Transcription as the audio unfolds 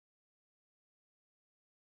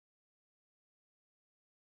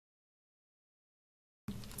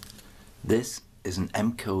This is an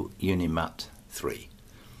MCO Unimat 3.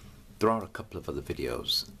 There are a couple of other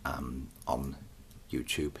videos on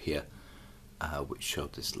YouTube here which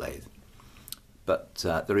showed this lathe, but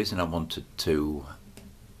the reason I wanted to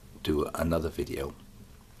do another video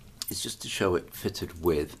is just to show it fitted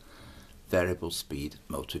with variable speed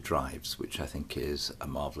motor drives, which I think is a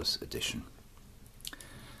marvellous addition.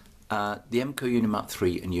 The MCO Unimat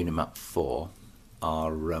 3 and Unimat 4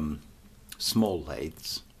 are small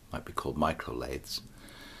lathes, might be called micro lathes.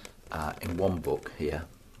 In one book here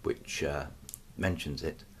which mentions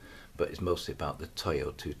it, but is mostly about the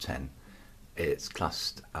Toyo 210, it's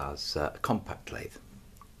classed as a compact lathe.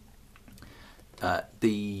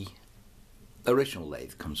 The original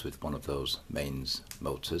lathe comes with one of those mains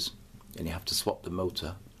motors, and you have to swap the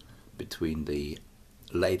motor between the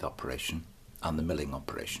lathe operation and the milling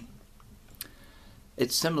operation.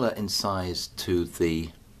 It's similar in size to the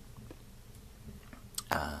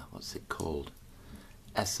what's it called?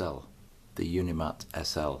 SL, the Unimat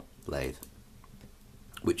SL lathe,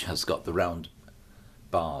 which has got the round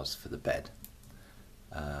bars for the bed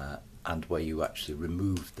and where you actually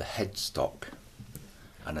remove the headstock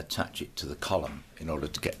and attach it to the column in order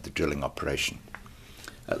to get the drilling operation.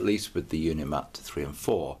 At least with the Unimat 3 and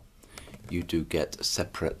 4 you do get a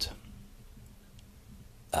separate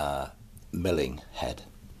milling head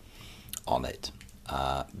on it,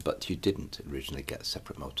 but you didn't originally get a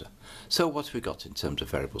separate motor. So what have we got in terms of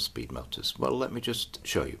variable speed motors? Well, let me just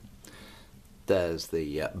show you. There's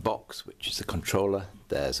the box, which is the controller.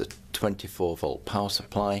 There's a 24 volt power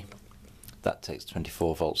supply that takes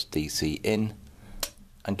 24 volts DC in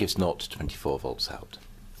and gives 0 to 24 volts out.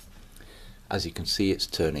 As you can see, it's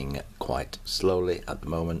turning quite slowly at the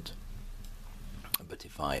moment, but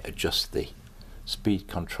if I adjust the speed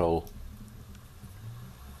control,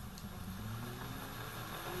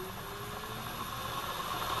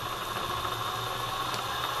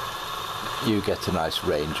 you get a nice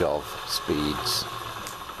range of speeds,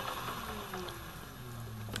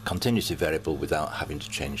 continuously variable without having to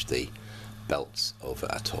change the belts over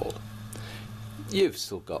at all. You've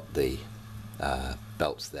still got the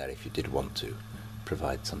belts there if you did want to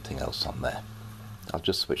provide something else on there. I'll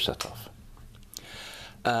just switch that off.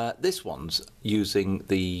 This one's using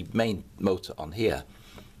the main motor on here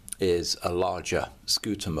is a larger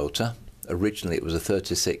scooter motor. Originally it was a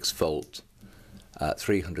 36 volt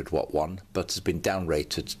 300 watt one, but has been down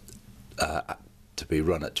rated to be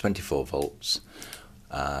run at 24 volts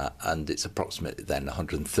and it's approximately then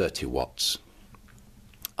 130 watts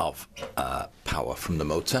of power from the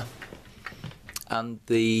motor. And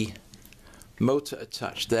the motor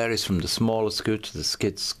attached there is from the smaller scooter,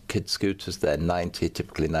 the kid scooters. They're 90,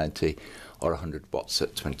 typically 90 or 100 watts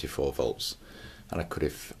at 24 volts, and I could,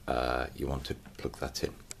 if you want to, plug that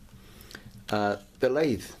in. The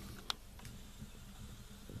lathe,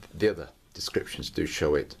 the other descriptions do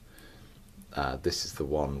show it. This is the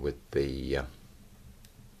one with the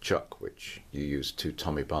chuck, which you use 2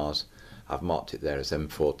 Tommy bars. I've marked it there as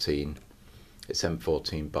M14. It's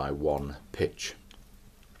M14 by 1 pitch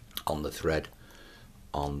on the thread,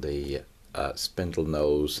 on the spindle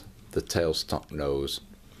nose, the tailstock nose.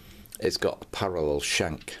 It's got a parallel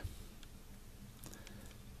shank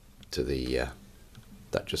to the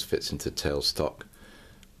that just fits into tailstock,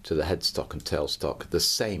 to the headstock and tailstock, the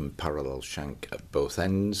same parallel shank at both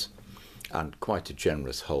ends, and quite a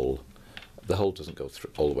generous hole. The hole doesn't go through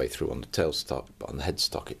all the way through on the tailstock, but on the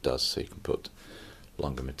headstock it does, so you can put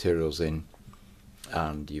longer materials in.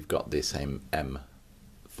 And you've got the same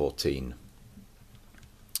M14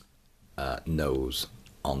 nose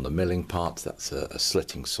on the milling part. That's a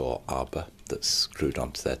slitting saw arbor that's screwed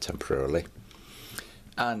onto there temporarily,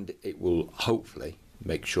 and it will hopefully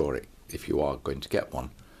make sure it, if you are going to get one,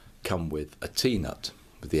 come with a T-nut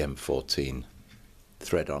with the M14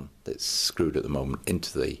 thread on that's screwed at the moment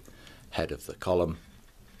into the head of the column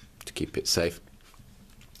to keep it safe,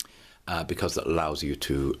 because that allows you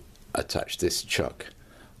to attach this chuck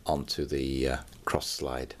onto the cross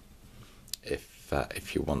slide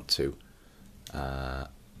if you want to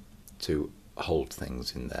hold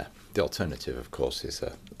things in there. The alternative, of course, is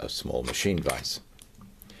a small machine vise.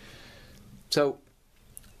 So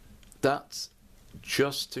that's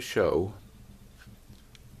just to show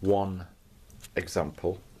one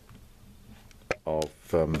example of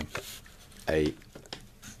a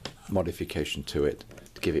modification to it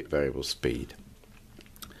to give it variable speed.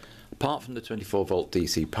 Apart from the 24 volt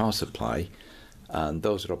DC power supply, and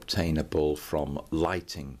those are obtainable from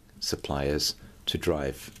lighting suppliers to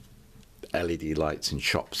drive LED lights in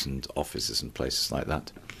shops and offices and places like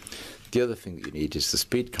that. The other thing that you need is the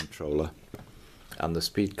speed controller, and the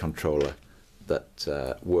speed controller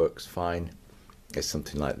that works fine is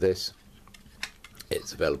something like this.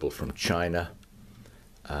 It's available from China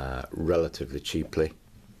relatively cheaply,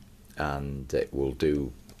 and it will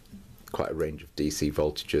do quite a range of DC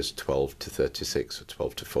voltages, 12 to 36 or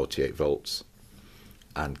 12 to 48 volts,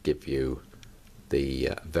 and give you the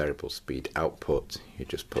variable speed output. You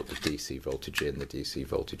just put the DC voltage in, the DC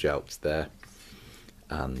voltage out there,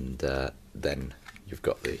 and then you've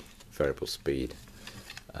got the variable speed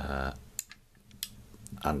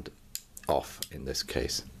and off in this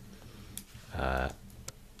case.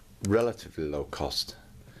 Relatively low cost,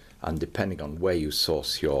 and depending on where you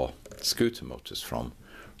source your scooter motors from,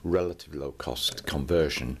 relatively low cost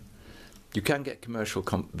conversion. You can get commercial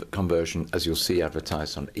conversion, as you'll see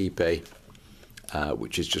advertised on eBay,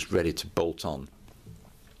 which is just ready to bolt on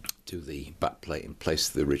to the backplate in place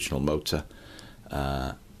of the original motor,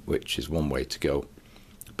 which is one way to go.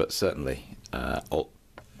 But certainly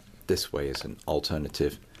this way is an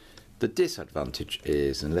alternative. The disadvantage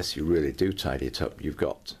is, unless you really do tidy it up, you've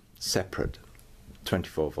got separate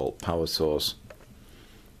 24 volt power source,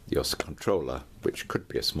 your controller, which could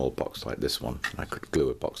be a small box like this one. I could glue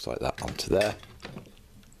a box like that onto there.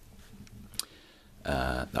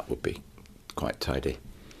 That would be quite tidy.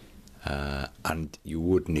 And you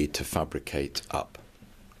would need to fabricate up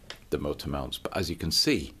the motor mounts. But as you can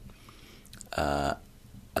see, a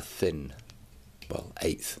thin, well,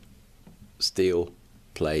 1/8 steel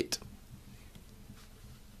plate.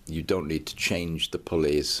 You don't need to change the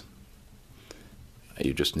pulleys.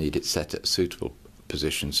 You just need it set at a suitable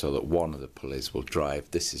position so that one of the pulleys will drive.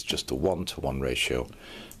 This is just a 1-to-1 ratio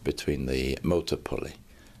between the motor pulley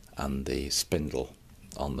and the spindle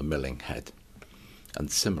on the milling head, and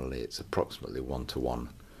similarly it's approximately 1-to-1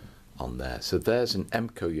 on there. So there's an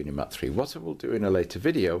EMCO Unimat 3. What I will do in a later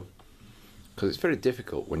video, because it's very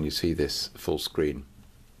difficult when you see this full screen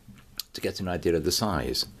to get an idea of the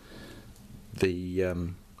size. The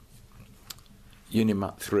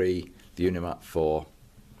Unimat 3, the Unimat 4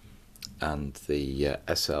 and the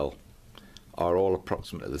SL are all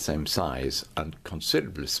approximately the same size and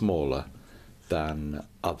considerably smaller than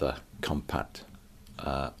other compact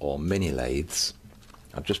or mini lathes.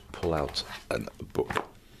 I'll just pull out a book.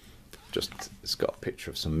 It's got a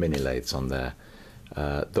picture of some mini lathes on there.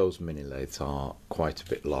 Those mini lathes are quite a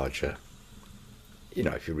bit larger. You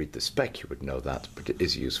know, if you read the spec you would know that, but it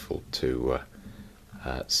is useful to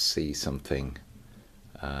see something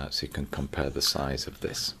so you can compare the size of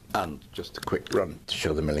this. And just a quick run to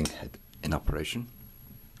show the milling head in operation.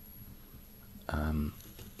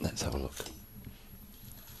 Let's have a look.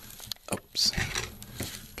 Oops.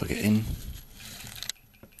 Plug it in.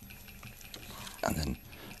 And then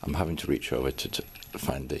I'm having to reach over to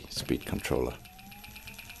find the speed controller.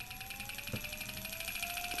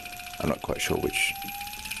 I'm not quite sure which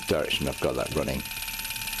direction I've got that running.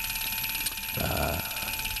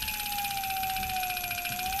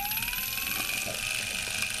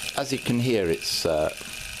 As you can hear, it's a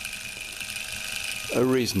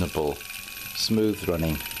reasonable, smooth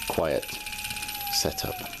running, quiet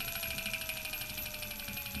setup.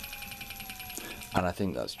 And I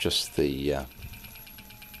think that's just the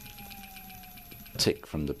tick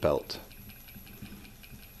from the belt.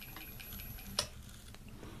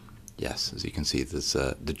 Yes, as you can see, there's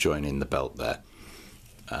the join in the belt there.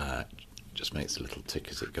 Just makes a little tick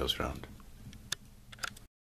as it goes round.